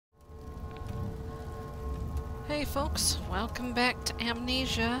Hey folks, welcome back to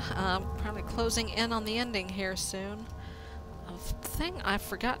Amnesia. Probably closing in on the ending here soon. A thing I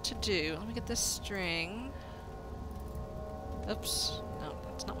forgot to do. Let me get this string. Oops. No,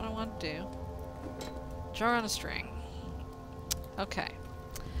 that's not what I want to do. Jar on a string. Okay.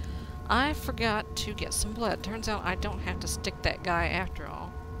 I forgot to get some blood. Turns out I don't have to stick that guy after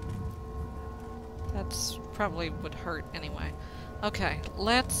all. That's probably would hurt anyway. Okay,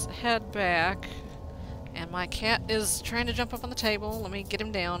 let's head back. And my cat is trying to jump up on the table. Let me get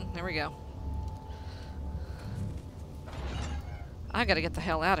him down. There we go. I gotta get the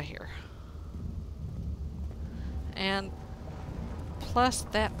hell out of here. And plus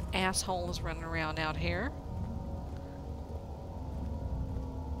that asshole is running around out here.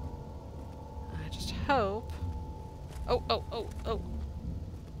 I just hope... Oh.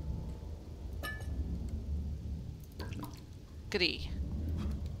 Goody.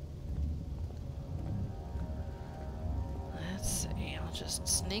 Let's see, I'll just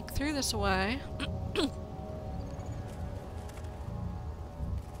sneak through this way.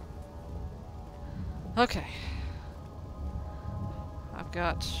 Okay. I've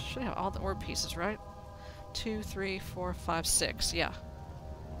got... should have all the orb pieces, right? 2, 3, 4, 5, 6. Yeah.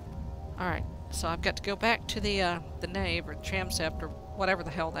 Alright, so I've got to go back to the nave, or transept, or whatever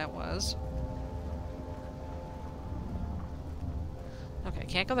the hell that was. Okay,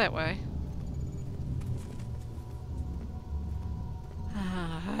 can't go that way.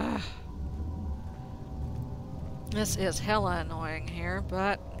 This is hella annoying here,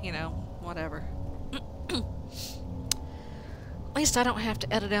 but, you know, whatever. At least I don't have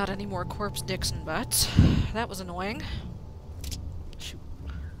to edit out any more corpse dicks and butts. That was annoying. Shoot.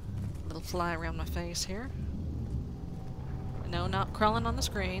 Little fly around my face here. No, not crawling on the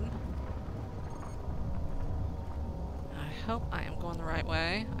screen. I hope I am going the right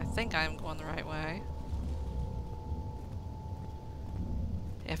way. I think I am going the right way.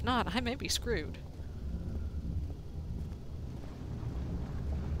 If not, I may be screwed.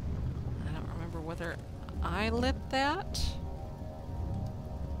 I don't remember whether I lit that.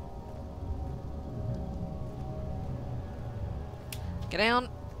 Get down.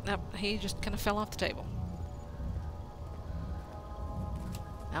 Nope, he just kind of fell off the table.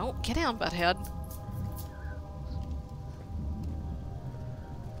 No, get down, butthead.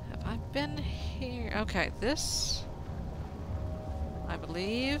 Have I been here? Okay, this... I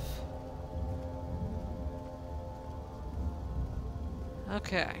believe...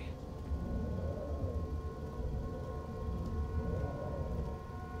 Okay.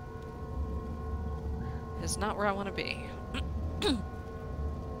 It's not where I want to be.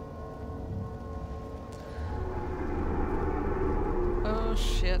 Oh,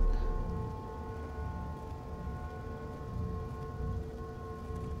 shit.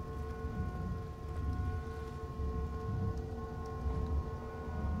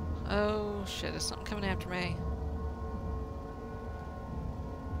 Oh, shit. Is something coming after me?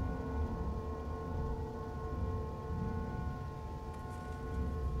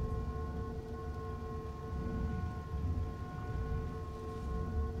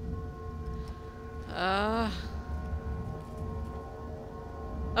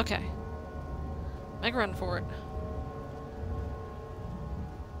 Okay. Make a run for it.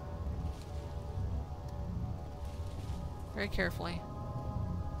 Very carefully.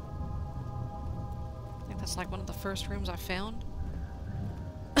 I think that's like one of the first rooms I found.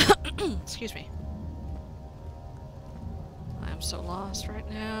 Excuse me. I am so lost right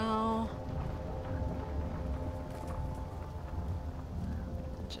now.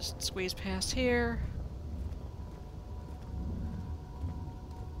 Just squeeze past here.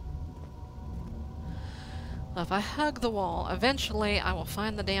 Well, if I hug the wall, eventually I will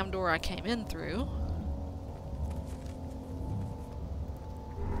find the damn door I came in through.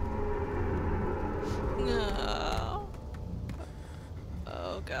 No.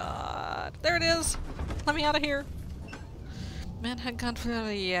 Oh god. There it is! Let me out of here! Manhunt gun for...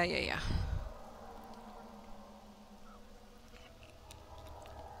 yeah.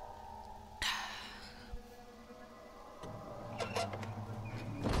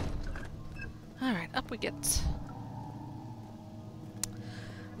 Alright, up we get.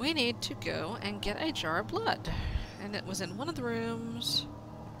 We need to go and get a jar of blood. And it was in one of the rooms.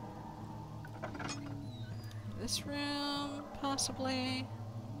 This room, possibly.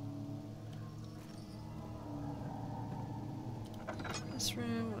 This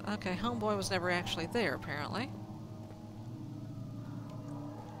room. Okay, homeboy was never actually there, apparently.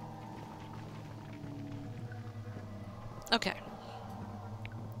 Okay.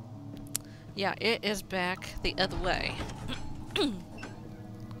 Yeah, it is back the other way.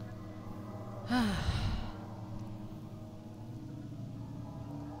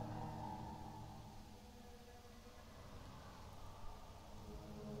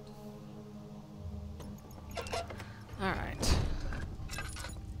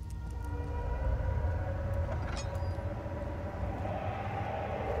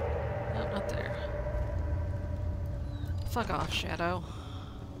 Fuck off, Shadow.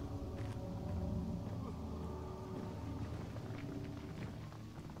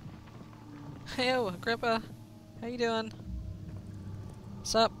 Heyo, Agrippa. How you doing?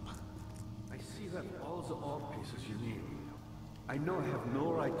 Sup? I see that all the ore pieces you need. I know I have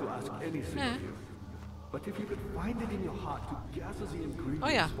no right to ask anything of you. But if you could find it in your heart to gather the ingredients Oh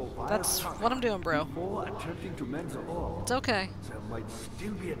yeah, for that's what I'm doing, bro. before attempting to mend the ore, It's okay. there might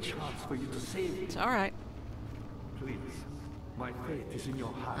still be a chance for you to save it. It's alright. Please, my faith is in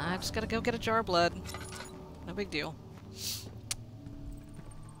your heart. I just gotta go get a jar of blood. No big deal.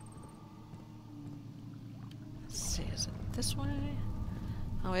 Let's see, is it this way?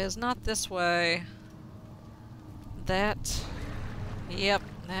 Oh, it is not this way. That... Yep,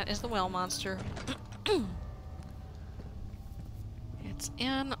 that is the well monster. It's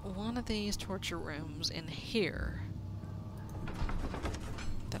in one of these torture rooms in here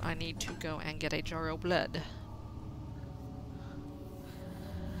that I need to go and get a jar of blood.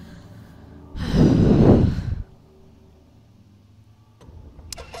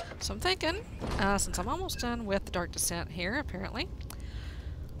 So I'm thinking, since I'm almost done with the Dark Descent here, apparently,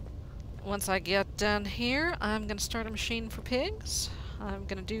 once I get done here, I'm going to start a machine for pigs. I'm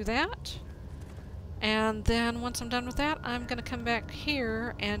going to do that. And then once I'm done with that, I'm going to come back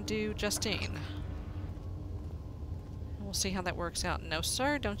here and do Justine. And we'll see how that works out. No,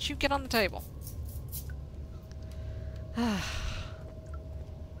 sir, don't you get on the table. Oh,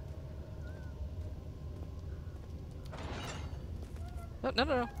 no, no,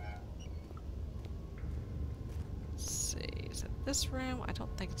 no. Let's see, is it this room? I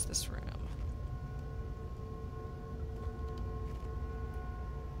don't think it's this room.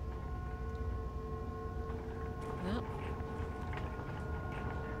 No.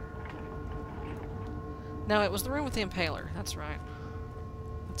 No, it was the room with the impaler. That's right.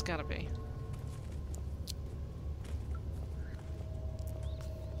 It's gotta be.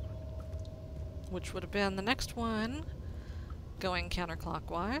 Which would have been the next one, going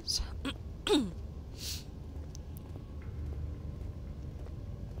counterclockwise. Am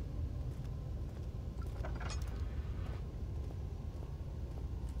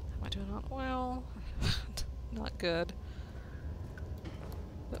I doing on well? Not good.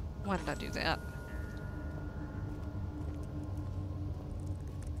 But why did I do that?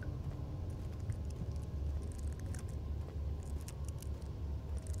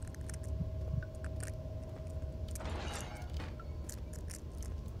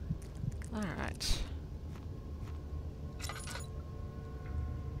 Alright.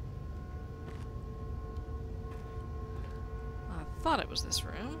 I thought it was this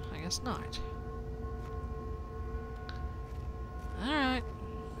room. I guess not. Alright.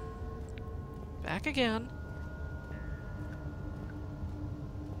 Back again.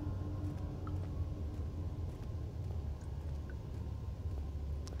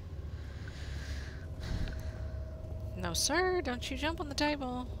 No, sir, don't you jump on the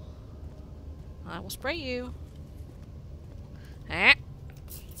table. I will spray you. Ah.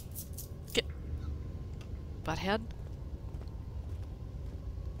 Get. Butthead.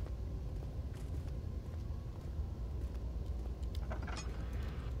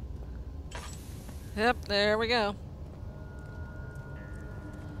 Yep, there we go.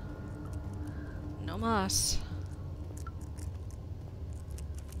 No mas.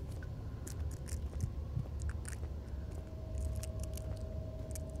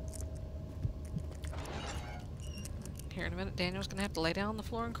 Here in a minute, Daniel's gonna have to lay down on the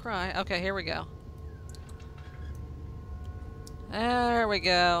floor and cry. Okay, here we go. There we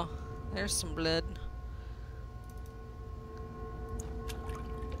go. There's some blood.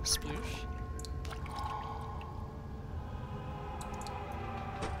 Sploosh.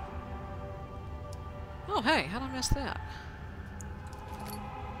 Oh, hey, how'd I miss that?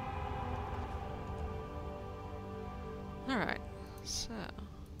 Alright, so...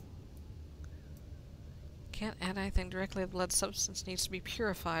 Can't add anything directly to the blood substance, needs to be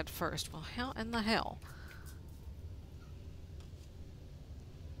purified first. Well, how in the hell?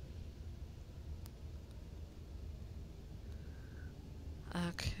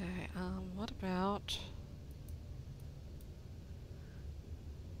 Okay, what about...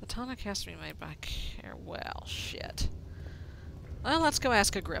 The tonic has to be made by care. Well, shit. Well, let's go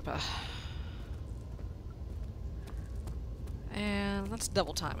ask Agrippa. And let's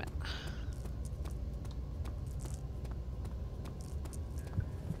double time it.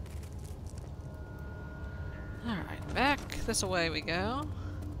 Alright, back this way we go.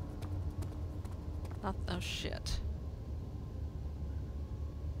 Not, oh shit.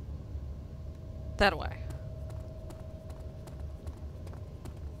 That way.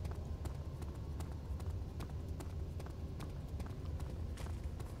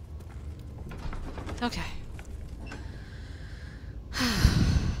 Okay.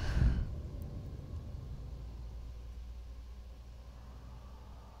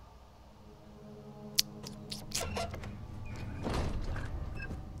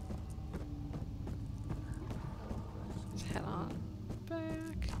 Let's head on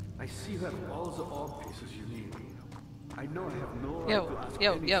back. I see you have all the orb pieces you need. I know I have no right Yo, to ask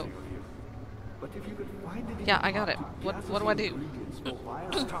yo, anything yo. of you. But if you could find it in Yeah, your I got heart it. to What gather do the I do? ingredients for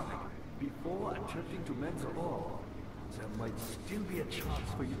Vire's tongue before attempting to mend the orb, there might still be a chance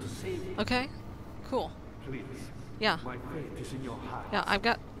for you to save it. Okay. Cool. Please. Yeah. My faith is in your heart. Yeah, I've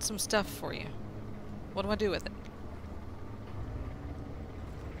got some stuff for you. What do I do with it?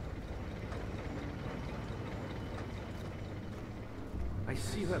 I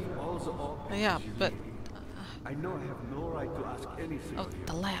see you have all the orb pieces Yeah, you but... need. I know I have no right to ask anything Oh, of you.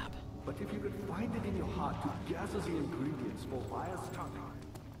 the lab. But if you could find it in your heart to gather the ingredients for Vire's tongue,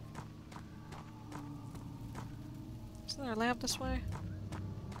 Isn't there a lab this way?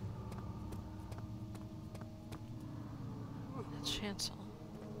 The chancel.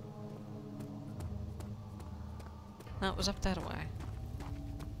 No, it was up that way.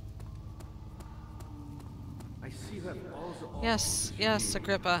 I see you have all the orb Yes, pieces you yes, need.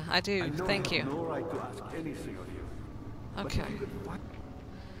 Agrippa, I I do. know Thank I you. have no right to ask anything of you. But if Okay. you could find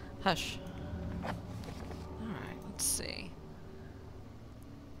Hush. Alright, let's see.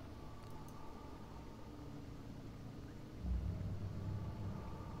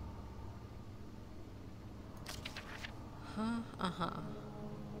 Huh? Uh-huh.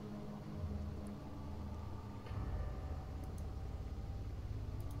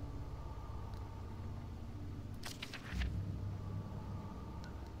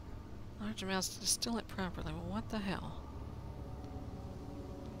 Large amounts to distill it properly. Well, what the hell?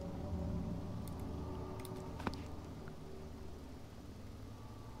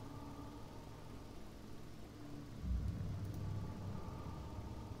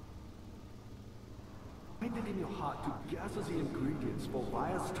 Find it in your heart to gather the ingredients for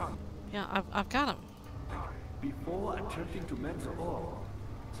Vire's tongue Yeah, I've got him. before attempting to mend the orb.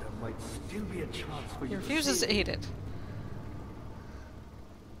 There might still be a chance for He you refuses to to save eat it.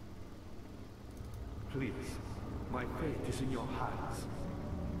 Please, my faith is in your hands.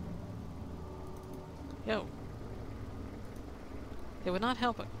 Yo. It would not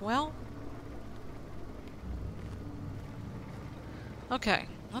help it. Well... Okay,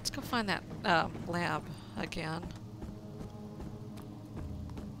 let's go find that lab again.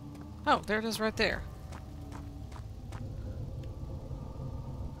 Oh, there it is right there.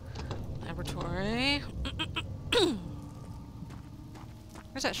 Laboratory.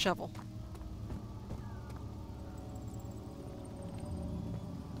 Where's that shovel?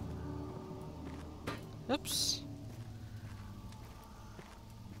 Oops.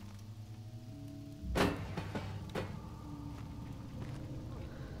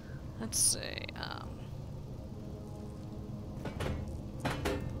 Let's see,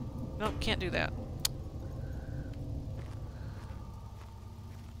 nope, can't do that.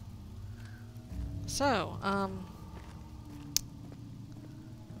 So,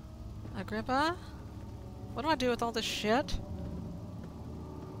 Agrippa? What do I do with all this shit?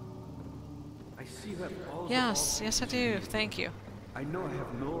 I see you have all the Yes, orb yes I pieces you do, need. thank you. I know I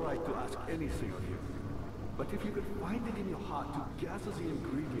have no right to ask anything of you. But if you could find it in your heart to gather the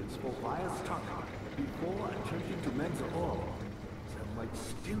ingredients for Vire's tongue before attempting to mend the orb, there might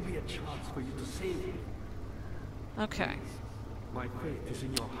still be a chance for you to save it. Okay. My faith is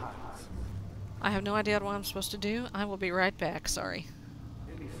in your hands. I have no idea what I'm supposed to do. I will be right back, sorry.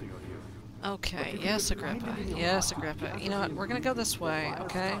 Anything of you. Okay, yes, Agrippa. Yes, Agrippa. You know what, we're gonna go this way,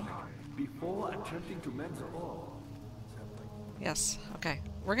 okay? Before attempting to mend the orb. Yes, okay.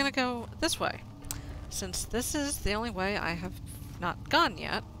 We're gonna go this way. Since this is the only way I have not gone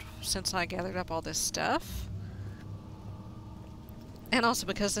yet, since I gathered up all this stuff. And also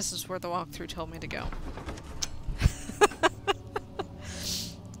because this is where the walkthrough told me to go.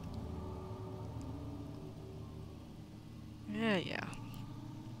 Yeah.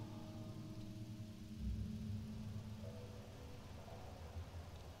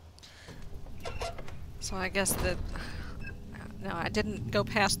 So I guess that... No, I didn't go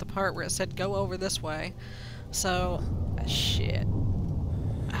past the part where it said go over this way. So... Shit.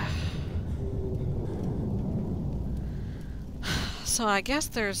 So I guess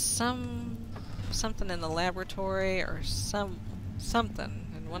there's something in the laboratory or something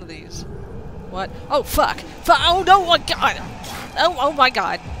in one of these. What? Oh fuck! Oh no! Oh god! Oh my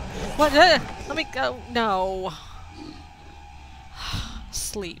god! What? Let me go. No.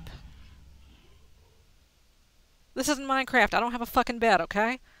 Sleep. This isn't Minecraft. I don't have a fucking bed,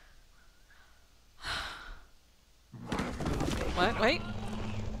 okay? What? Wait.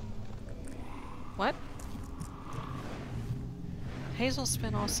 What? Hazel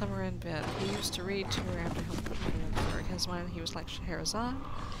spent all summer in bed. He used to read to her after he'll put her in for his mind. He was like Scheherazade.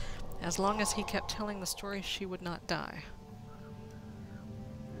 As long as he kept telling the story, she would not die.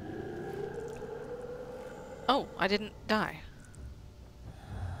 Oh, I didn't die.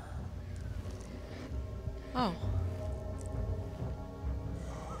 Oh.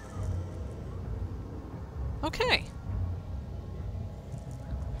 Okay.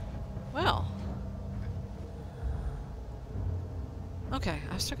 Well. Okay,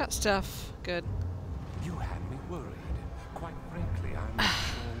 I've still got stuff. Good. You had me worried. Quite frankly, I'm not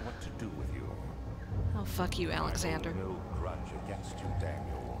sure what to do with you. Oh, fuck you, Alexander. I hold no grudge against you,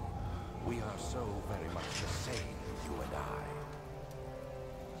 Daniel. We are so very much the same, you and I.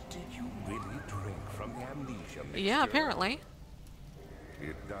 Did you really drink from the amnesia mixture? Yeah, apparently.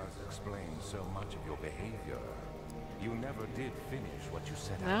 It does explain so much of your behavior. You never did finish what you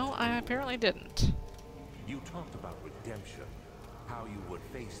set out No, to I do. apparently didn't. You talked about redemption, how you would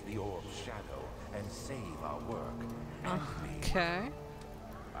face the orb's shadow and save our work and me. Okay.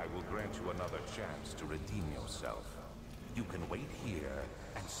 I will grant you another chance to redeem yourself. You can wait here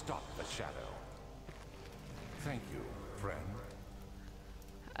and stop the shadow. Thank you, friend.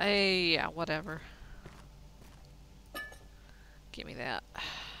 Yeah, whatever. Give me that.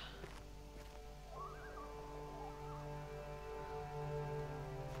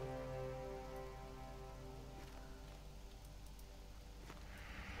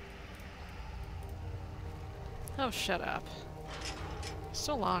 Oh, shut up.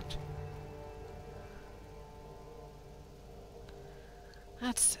 Still locked.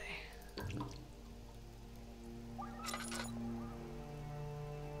 Let's see.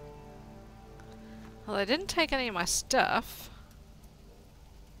 Well, I didn't take any of my stuff.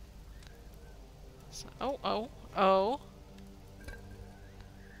 So, oh.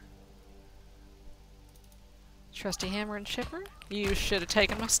 Trusty hammer and chipper? You should have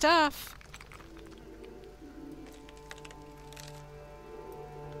taken my stuff.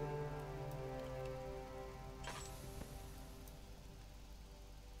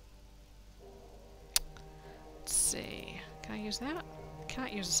 Let's see. Can I use that?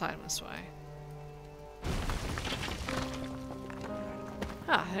 Can't use this item this way.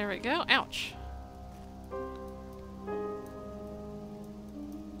 Ah, there we go. Ouch.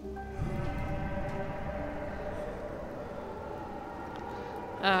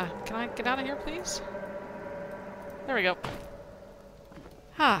 Can I get out of here, please? There we go.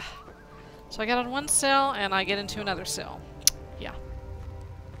 Ah. So I get on one cell, and I get into another cell. Yeah.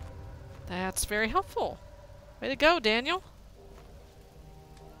 That's very helpful. Way to go, Daniel.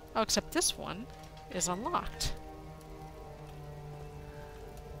 Oh, except this one is unlocked.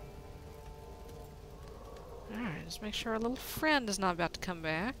 Alright, just make sure our little friend is not about to come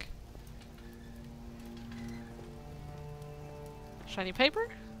back. Shiny paper?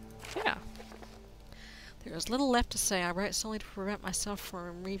 Yeah. There is little left to say. I write solely to prevent myself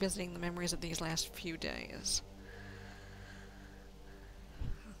from revisiting the memories of these last few days.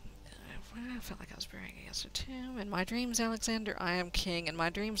 I felt like I was bearing against a tomb. In my dreams, Alexander, I am king. In my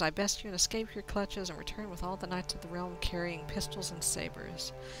dreams, I best you and escape your clutches and return with all the knights of the realm carrying pistols and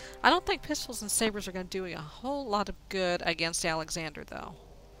sabers. I don't think pistols and sabers are going to do a whole lot of good against Alexander, though.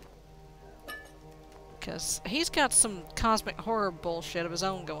 Because he's got some cosmic horror bullshit of his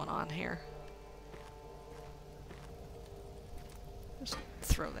own going on here. Just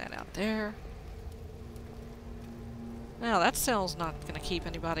throw that out there. Now, that cell's not going to keep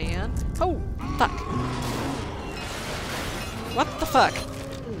anybody in. Oh, fuck. What the fuck?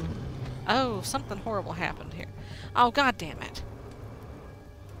 Oh, something horrible happened here. Oh, god damn it.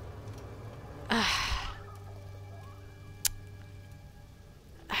 I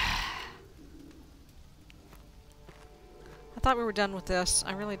thought we were done with this.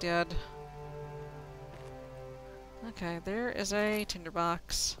 I really did. Okay, there is a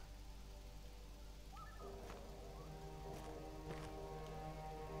tinderbox.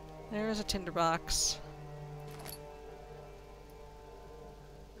 There's a tinderbox.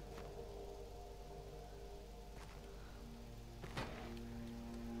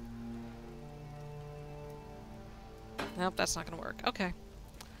 Nope, that's not gonna work. Okay.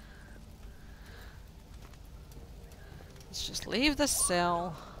 Let's just leave the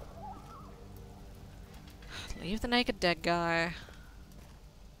cell. Leave the naked dead guy.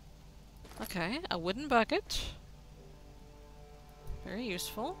 Okay, a wooden bucket. Very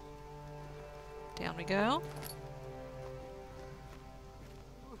useful. Down we go.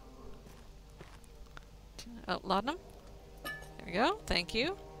 Oh, laudanum. There we go. Thank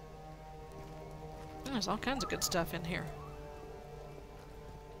you. Oh, there's all kinds of good stuff in here.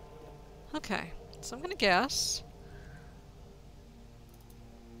 Okay, so I'm gonna guess.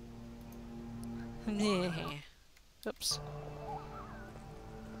 Oops.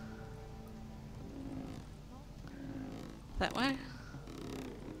 That way?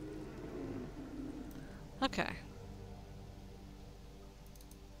 Okay.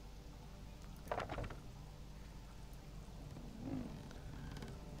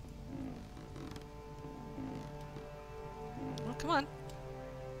 Well, come on.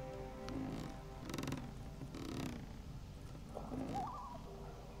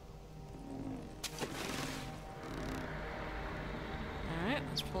 Alright,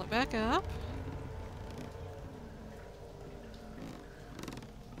 let's pull it back up.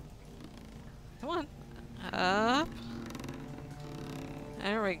 Come on. Up.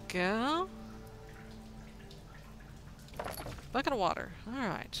 There we go. Bucket of water.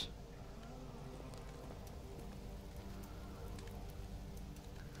 Alright.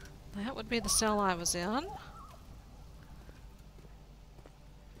 That would be the cell I was in.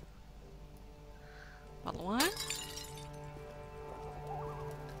 Bottle of wine.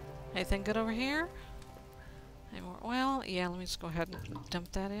 Anything good over here? Any more oil? Yeah, let me just go ahead and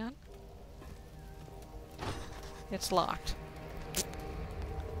dump that in. It's locked.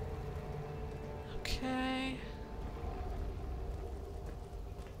 Okay.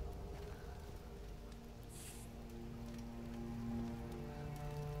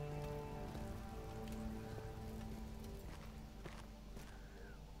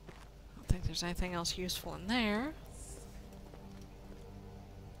 I don't think there's anything else useful in there.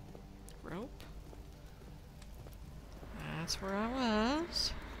 Rope. That's where I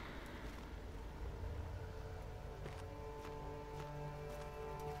was.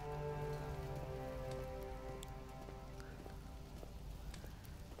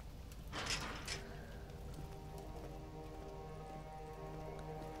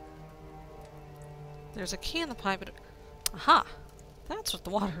 There's a key in the pipe, but... Aha! That's what the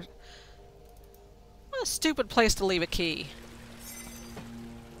water... What a stupid place to leave a key.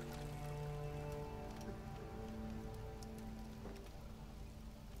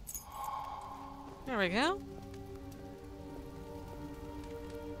 There we go.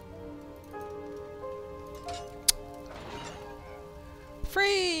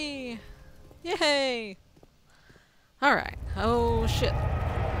 Free! Yay! Alright. Oh, shit.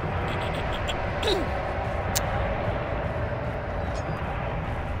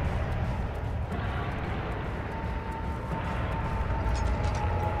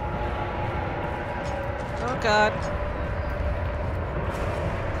 Oh, God.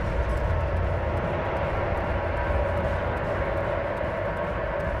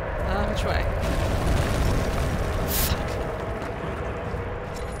 Which way? Fuck.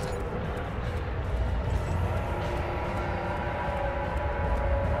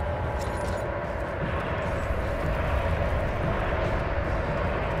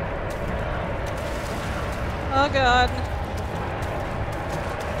 Oh, God.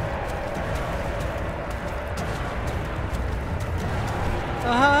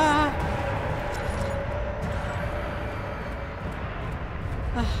 Ah.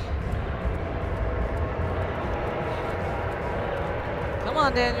 Come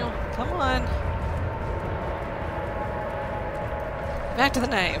on, Daniel. Come on. Back to the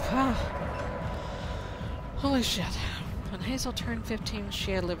nave. Holy shit. When Hazel turned 15,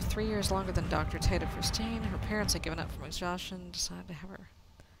 she had lived 3 years longer than Dr. Tate at Christine. Her parents had given up from exhaustion and decided to have her.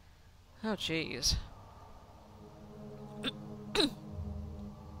 Oh, jeez.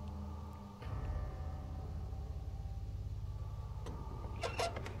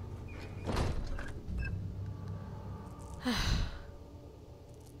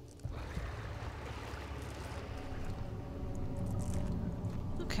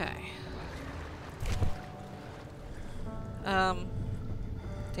 Okay.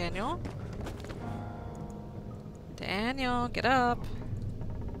 Daniel? Daniel, get up!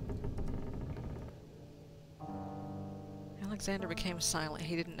 Alexander became silent.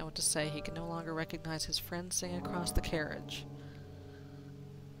 He didn't know what to say. He could no longer recognize his friend singing across the carriage.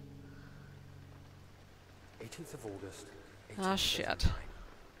 18th of August, Ah, shit.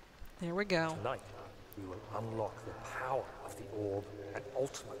 There we go. Tonight, we will unlock the power of the orb and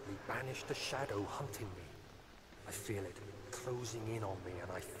ultimately banish the shadow hunting me. I feel it closing in on me,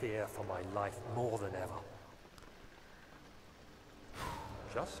 and I fear for my life more than ever.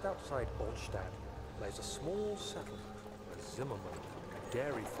 Just outside Olstadt lies a small settlement where Zimmerman, a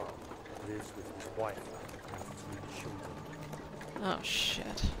dairy farmer, lives with his wife and 3 children. Oh,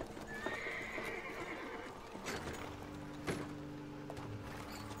 shit.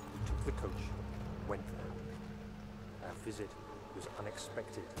 Took the coach, went there. Our visit was was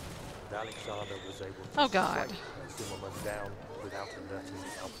unexpected, and Alexander was able to Oh, God. strike Zimmerman down without alerting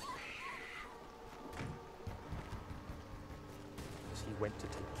the others. As he went to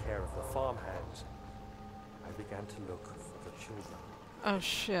take care of the farmhands, I began to look for the children. Oh,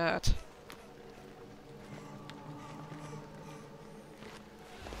 shit.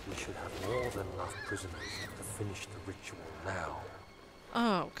 We should have more than enough prisoners to finish the ritual now.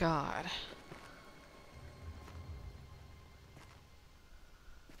 Oh, God.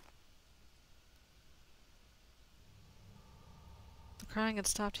 The crying had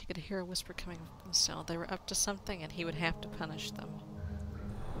stopped. He could hear a whisper coming from the cell. They were up to something, and he would have to punish them.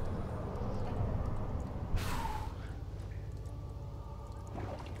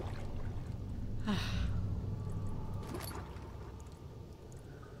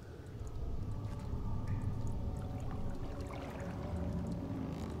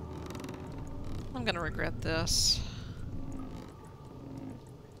 I'm gonna regret this.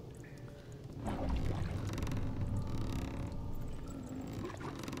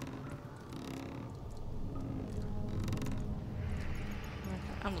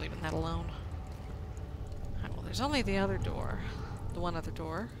 I'm leaving that alone. Alright, well, there's only the other door. The one other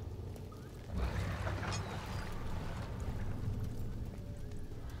door.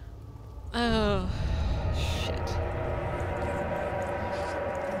 Oh, shit.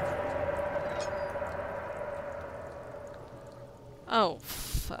 Oh,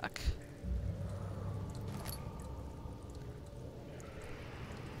 fuck.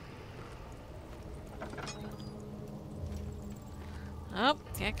 Oh,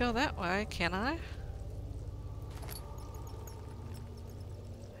 can't go that way, can I?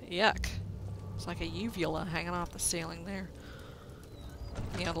 Yuck. It's like a uvula hanging off the ceiling there.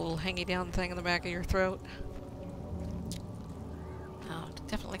 You got a little hangy down thing in the back of your throat. No,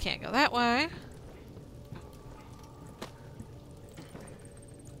 definitely can't go that way.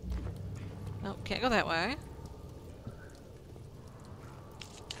 Nope, can't go that way.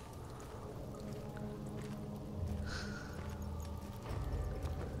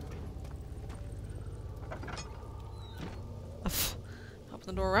 Open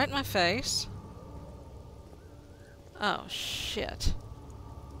the door right in my face. Oh, shit.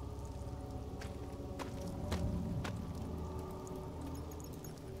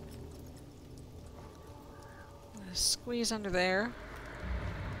 Squeeze under there.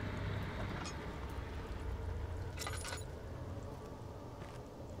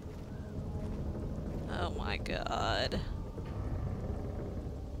 Oh my god.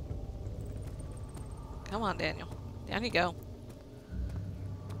 Come on, Daniel. Down you go.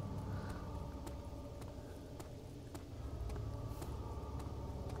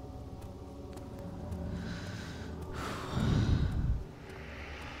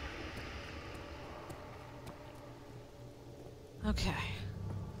 Okay.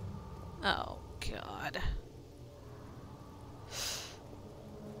 Oh, God.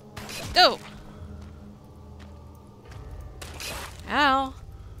 Go! Ow!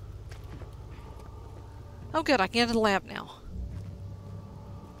 Oh, good. I can get into the lab now.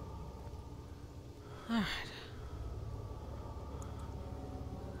 Alright.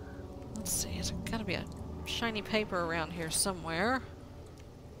 Let's see. There's gotta be a shiny paper around here somewhere.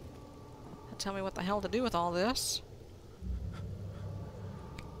 Tell me what the hell to do with all this.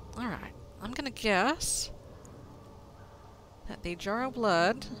 Alright, I'm gonna guess that the jar of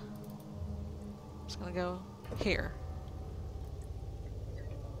blood is gonna go here.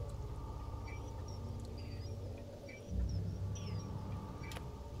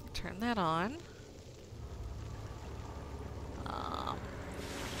 Turn that on.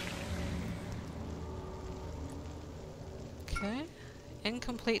 Okay,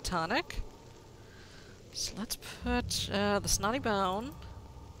 incomplete tonic. So let's put the snotty bone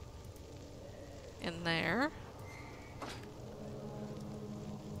in there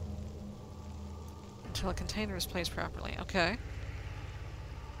until a container is placed properly. Okay.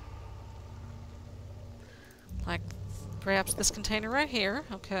 Like perhaps this container right here.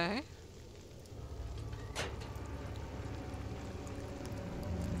 Okay.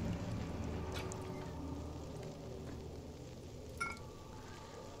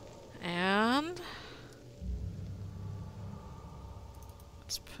 And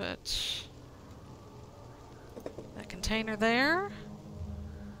let's put that container there.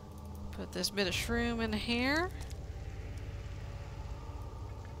 Put this bit of shroom in here.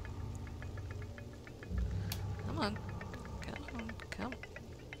 Come on. Come on. Come.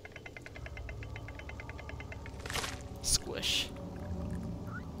 Squish.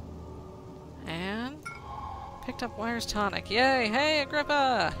 And picked up Wire's tonic. Yay! Hey,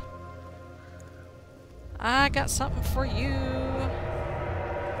 Agrippa! I got something for you.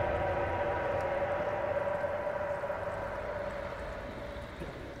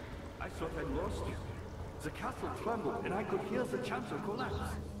 thought I'd lost you. The castle trembled, and I could hear the chancel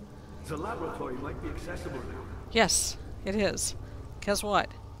collapse. The laboratory might be accessible now. Yes, it is. Guess what?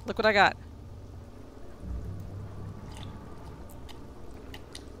 Look what I got.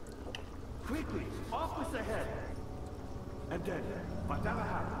 Quickly, off with the head! And then, whatever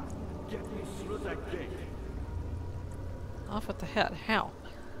happens, get me through that gate. Off with the head. How?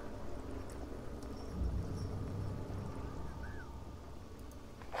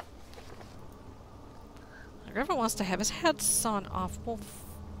 Agrippa wants to have his head sawn off. Well,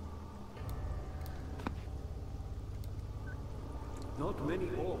 Not many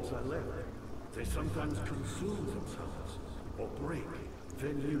orbs are left. They sometimes consume themselves, or break,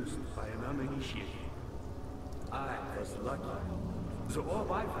 then used by an uninitiated. I was lucky. The orb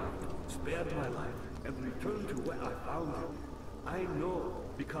I found spared my life and returned to where I found it. I know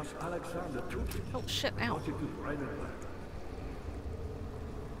because Alexander took it. oh shit, ow. Wanted to bring it back.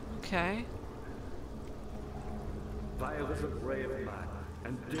 Okay. Vi was a brave man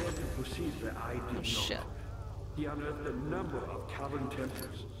and dared to proceed where I did Oh not. shit. He unearthed a number of cavern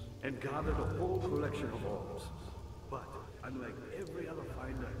temples and gathered a whole collection of orbs. But unlike every other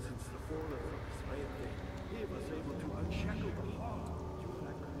finder since the fall of the Slayer Day, he was able to unshackle the heart you and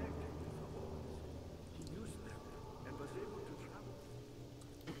I connected with the orbs. He used them and was able to travel.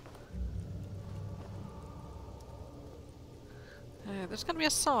 There's gonna be a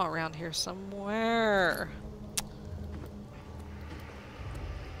saw around here somewhere.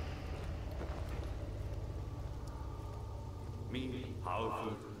 Me,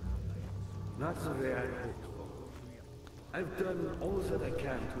 powerful. Not the way I hoped for. I've done all that I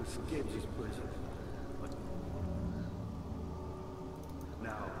can to escape this prison. But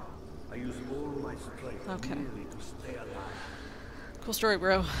now, I use all my strength Okay. merely to stay alive. Cool story,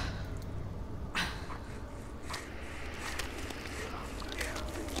 bro.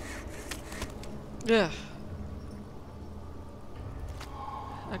 Yeah.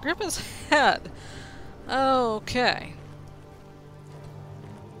 Agrippa's head. Okay.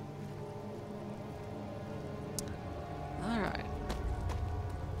 Alright.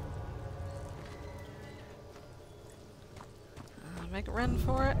 Make a run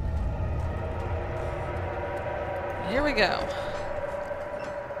for it. Here we go.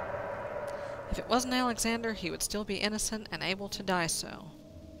 If it wasn't Alexander, he would still be innocent and able to die so.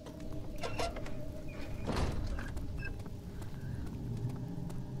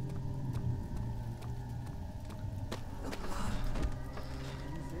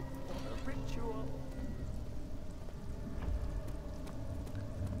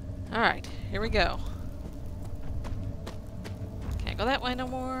 Alright, here we go. Can't go that way no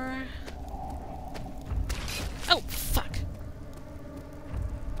more. Oh, fuck!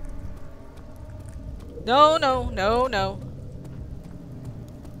 No, no, no, no.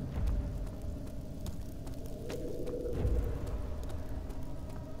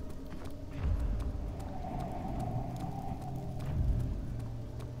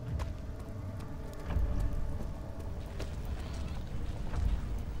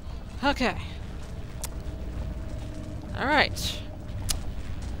 Okay. Alright.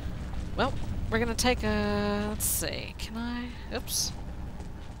 Well, we're gonna take a... let's see, can I... oops.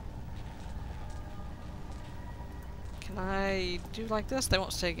 Can I do like this? They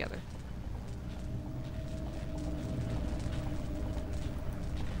won't stay together.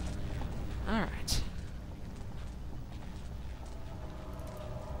 Alright.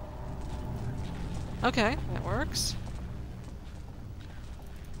 Okay, that works.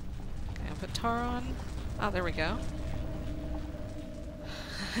 Okay, I'll put tar on. Ah, there we go.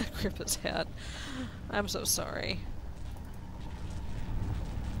 Agrippa's head. I'm so sorry.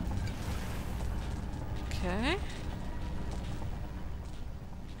 Okay.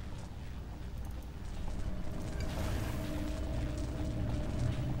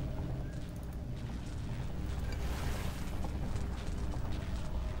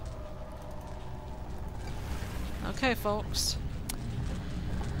 Okay, folks.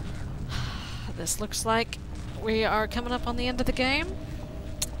 This looks like we are coming up on the end of the game.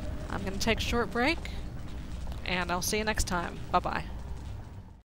 I'm going to take a short break, and I'll see you next time. Bye-bye.